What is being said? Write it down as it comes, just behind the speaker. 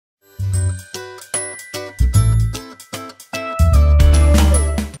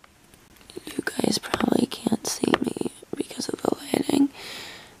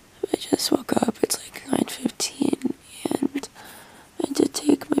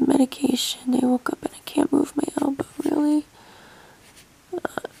medication. I woke up and I can't move my elbow really.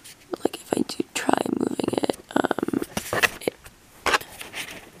 Like if I do try moving it,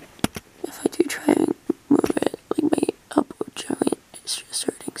 like my elbow joint is just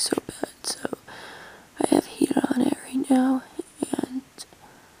hurting so bad. So I have heat on it right now, and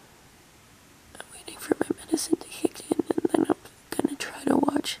I'm waiting for my medicine to kick in, and then I'm gonna try to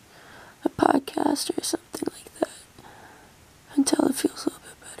watch a podcast or something like that until it feels a little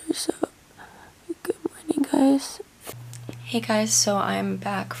bit better. So good morning, guys. Hey guys, so I'm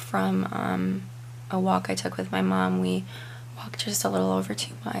back from a walk I took with my mom. We walked just a little over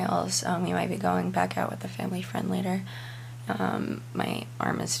 2 miles. We might be going back out with a family friend later. My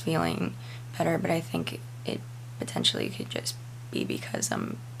arm is feeling better, but I think it potentially could just be because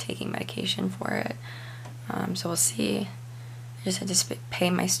I'm taking medication for it. So we'll see. I just had to pay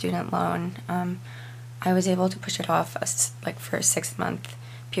my student loan. I was able to push it off for a 6-month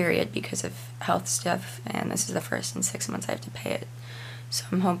period because of health stuff, and this is the first in 6 months I have to pay it. So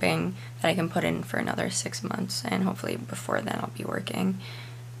I'm hoping that I can put in for another 6 months, and hopefully before then I'll be working.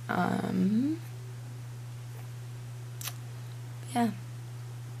 Yeah.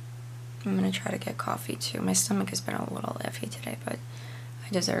 I'm gonna try to get coffee too. My stomach has been a little iffy today, but I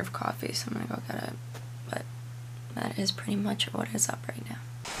deserve coffee, so I'm gonna go get it. But that is pretty much what is up right now.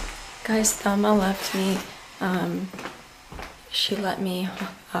 Guys, Thelma left me. She let me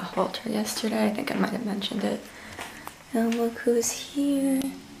hold her yesterday. I think I might have mentioned it. And look who's here.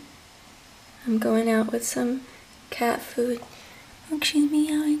 I'm going out with some cat food. Look, she's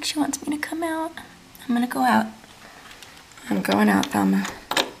meowing. She wants me to come out. I'm gonna go out. I'm going out, Thelma.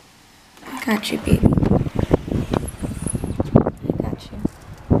 I got you, baby. I got you.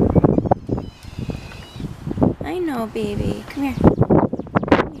 I know, baby. Come here.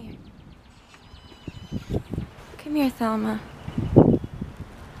 Come here. Come here, Thelma.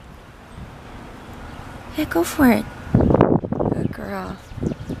 Yeah, go for it. Good girl.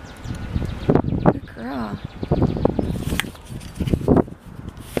 Good girl.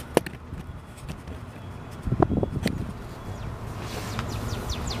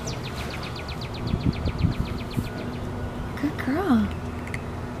 Good girl.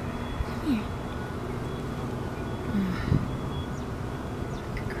 Come here.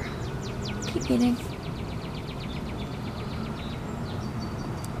 Good girl. Keep eating.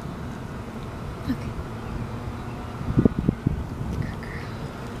 Okay.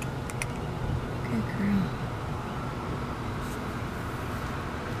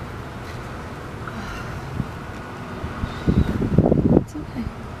 It's okay.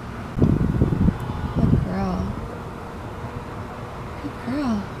 Good girl. Good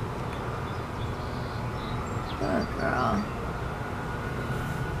girl. Good girl.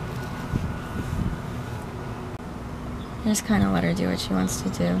 I just kind of let her do what she wants to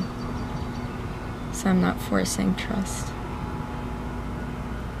do. So I'm not forcing trust.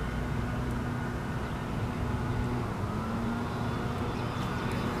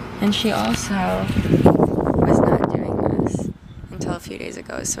 And she also was not doing this until a few days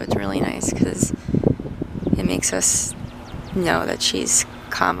ago, so it's really nice because it makes us know that she's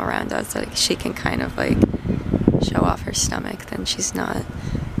calm around us, like she can kind of like show off her stomach, then she's not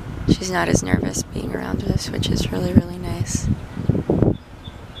as nervous being around us, which is really, really nice.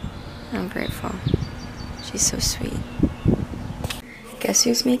 I'm grateful. She's so sweet. Guess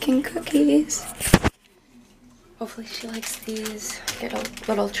who's making cookies? Hopefully she likes these. Get a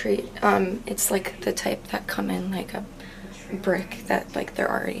little treat. It's like the type that come in like a brick that like they're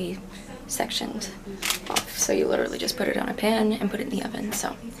already sectioned off. So you literally just put it on a pan and put it in the oven.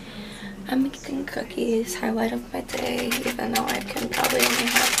 So I'm making cookies, highlight of my day, even though I can probably only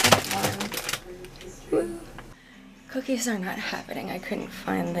have one. Woo. Cookies are not happening. I couldn't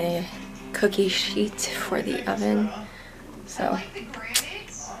find the cookie sheet for the oven, so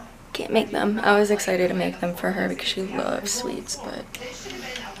can't make them. I was excited to make them for her because she loves sweets, but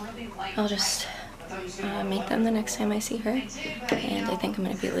I'll just make them the next time I see her, and I think I'm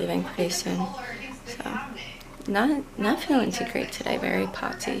going to be leaving pretty soon. So not feeling too great today, very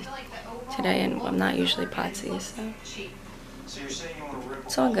potty today, and I'm not usually potty, so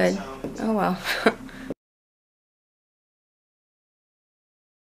it's all good. Oh well.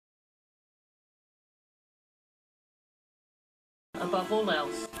 Above all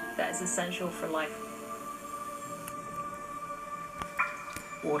else, that is essential for life.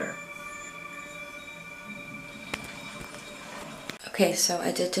 Water. Okay, so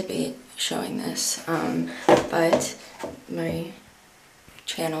I did debate showing this, but my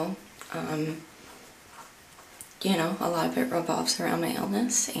channel, you know, a lot of it revolves around my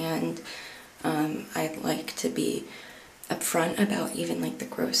illness, and I'd like to be upfront about even like the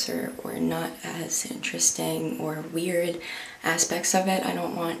grosser or not as interesting or weird aspects of it. I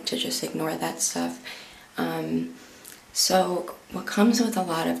don't want to just ignore that stuff. So what comes with a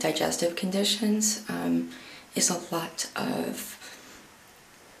lot of digestive conditions is a lot of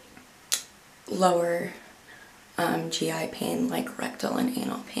lower GI pain, like rectal and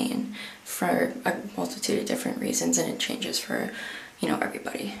anal pain, for a multitude of different reasons, and it changes for, you know,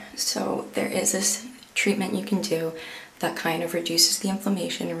 everybody. So there is this treatment you can do that kind of reduces the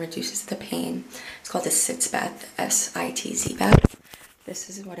inflammation and reduces the pain. It's called a Sitz bath, S-I-T-Z bath. This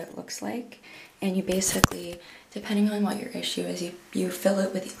is what it looks like, and you basically, depending on what your issue is, you fill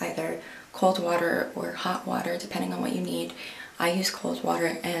it with either cold water or hot water, depending on what you need. I use cold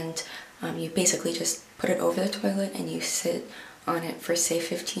water, and you basically just put it over the toilet and you sit on it for, say,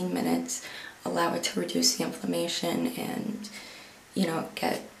 15 minutes, allow it to reduce the inflammation and, you know,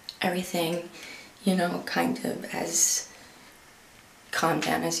 get everything, you know, kind of as calm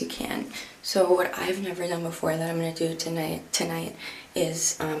down as you can. So what I've never done before that I'm going to do tonight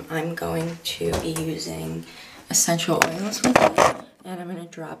is I'm going to be using essential oils with it, and I'm going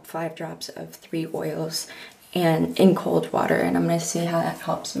to drop 5 drops of 3 oils and in cold water, and I'm going to see how that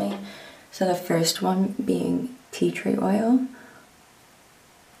helps me. So the first one being tea tree oil.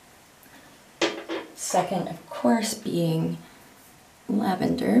 Second, of course, being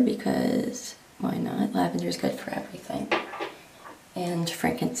lavender, because why not? Lavender is good for everything. And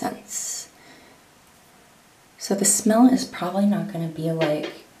frankincense. So the smell is probably not going to be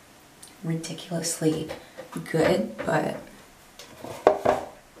like ridiculously good, but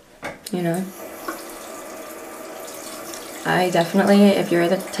you know, I definitely, if you're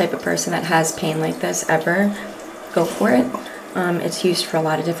the type of person that has pain like this ever, go for it. It's used for a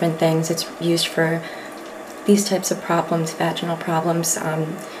lot of different things. It's used for these types of problems, vaginal problems.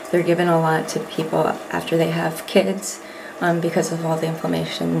 They're given a lot to people after they have kids because of all the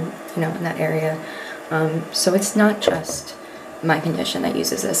inflammation, you know, in that area. So it's not just my condition that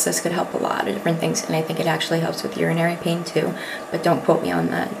uses this. This could help a lot of different things, and I think it actually helps with urinary pain too, but don't quote me on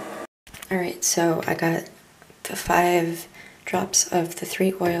that. Alright, so I got the 5 drops of the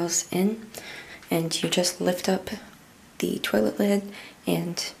 3 oils in, and you just lift up the toilet lid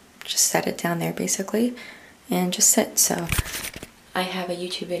and just set it down there basically, and just sit. So I have a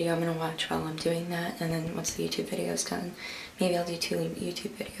YouTube video I'm going to watch while I'm doing that, and then once the YouTube video is done, maybe I'll do 2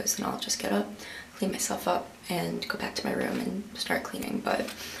 YouTube videos, and I'll just get up, clean myself up, and go back to my room and start cleaning.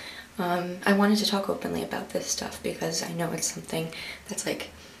 But I wanted to talk openly about this stuff because I know it's something that's like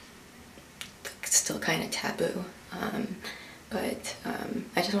still kind of taboo, but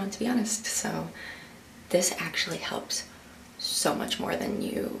I just wanted to be honest. So this actually helps so much more than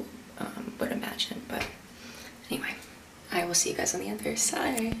you would imagine. But anyway, I will see you guys on the other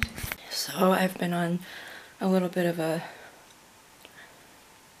side. So I've been on a little bit of a,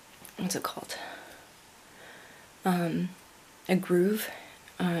 what's it called? A groove.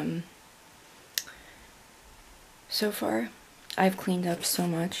 So far, I've cleaned up so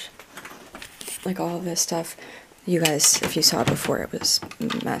much. Like all of this stuff, you guys, if you saw it before, it was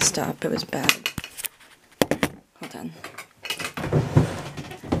messed up. It was bad. Hold on.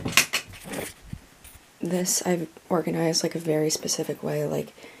 This I've organized like a very specific way.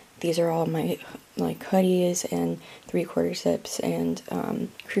 Like these are all my like hoodies and 3/4 zips and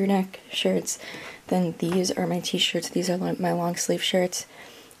crew neck shirts. Then these are my t-shirts. These are my long sleeve shirts.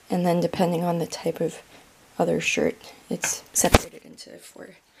 And then depending on the type of other shirt, it's separated into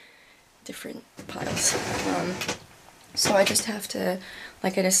 4 different piles. So I just have to,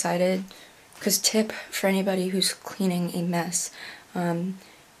 like I decided, because tip for anybody who's cleaning a mess,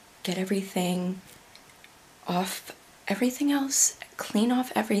 get everything off everything else, clean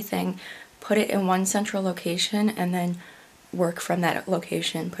off everything, put it in one central location, and then work from that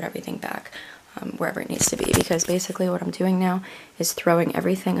location, put everything back wherever it needs to be. Because basically what I'm doing now is throwing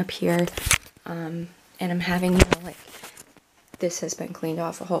everything up here, and I'm having, you know, like, this has been cleaned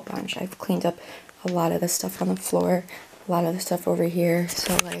off a whole bunch. I've cleaned up a lot of the stuff on the floor, a lot of the stuff over here.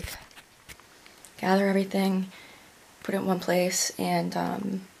 So like, gather everything, put it in one place, and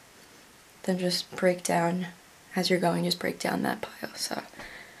then just break down, as you're going, just break down that pile. So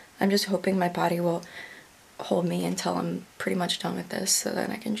I'm just hoping my body will hold me until I'm pretty much done with this, so then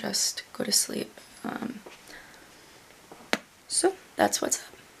I can just go to sleep. So that's what's up.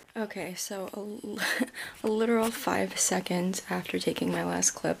 Okay, so a literal 5 seconds after taking my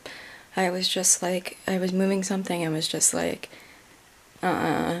last clip, I was just like, I was moving something and was just like,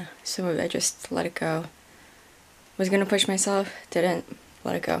 so I just let it go. Was gonna push myself, didn't,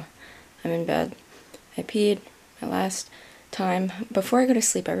 let it go. I'm in bed. I peed my last time, before I go to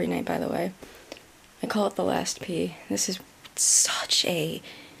sleep every night, by the way. I call it the last pee. This is such a,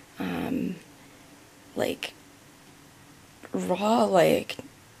 like, raw, like,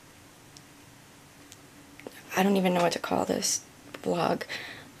 I don't even know what to call this vlog.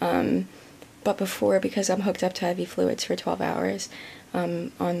 But before, because I'm hooked up to IV fluids for 12 hours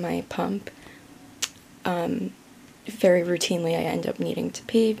on my pump, very routinely I end up needing to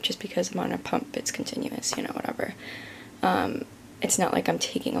pee just because I'm on a pump. It's continuous, you know, whatever. It's not like I'm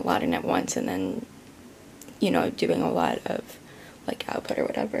taking a lot in at once and then, you know, doing a lot of, like, output or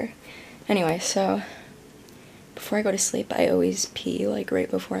whatever. Anyway, so before I go to sleep, I always pee, like, right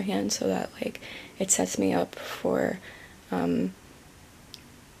beforehand so that, like, it sets me up for,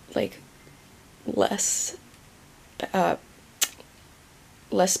 like, less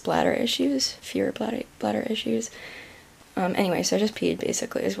bladder issues, fewer bladder issues. Anyway, so I just peed,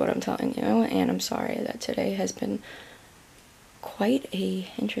 basically, is what I'm telling you, and I'm sorry that today has been quite a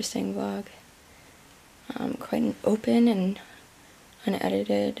interesting vlog. Quite an open and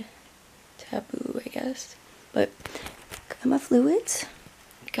unedited taboo, I guess. But got my fluids,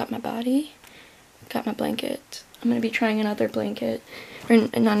 got my body, got my blanket. I'm gonna be trying another blanket, or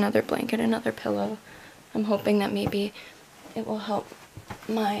not another blanket, another pillow. I'm hoping that maybe it will help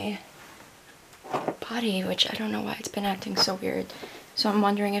my body, which I don't know why it's been acting so weird. So I'm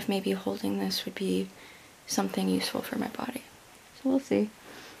wondering if maybe holding this would be something useful for my body. So we'll see.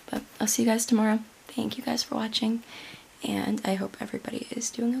 But I'll see you guys tomorrow. Thank you guys for watching, and I hope everybody is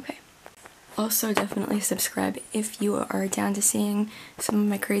doing okay. Also, definitely subscribe if you are down to seeing some of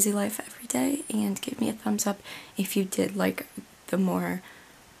my crazy life every day, and give me a thumbs up if you did like the more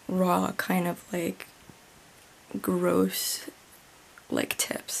raw kind of like gross like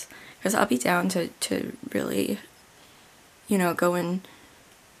tips, because I'll be down to really, you know, going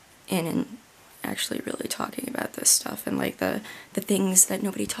in and actually really talking about this stuff and like the things that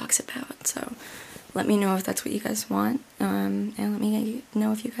nobody talks about. So let me know if that's what you guys want, and let me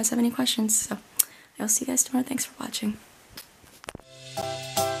know if you guys have any questions. So I'll see you guys tomorrow. Thanks for watching.